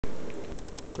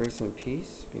Grace and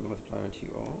peace be multiplied unto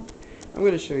you all. I'm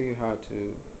going to show you how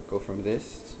to go from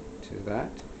this to that,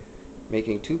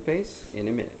 making toothpaste in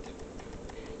a minute.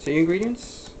 So your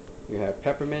ingredients, you have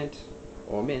peppermint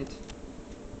or mint.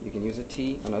 You can use a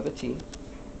tea, another tea,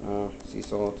 sea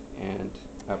salt, and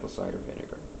apple cider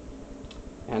vinegar,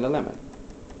 and a lemon.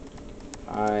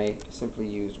 I simply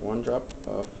used 1 drop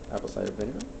of apple cider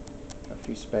vinegar, a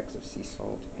few specks of sea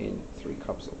salt in 3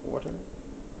 cups of water.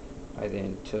 I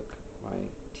then took my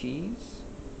teas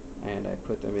and I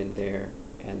put them in there,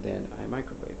 and then I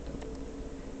microwaved them.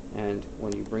 And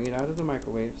when you bring it out of the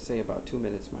microwave, say about 2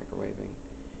 minutes microwaving,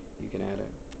 you can add a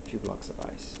few blocks of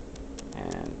ice.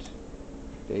 And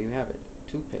there you have it,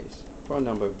 toothpaste for a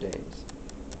number of days.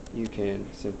 You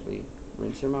can simply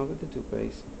rinse your mouth with the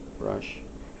toothpaste, brush,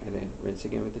 and then rinse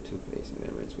again with the toothpaste, and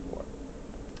then rinse with water.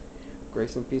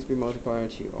 Grace and peace be multiplied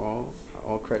unto you all.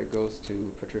 All credit goes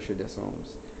to Patricia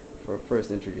Desholmes for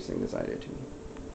first introducing this idea to me.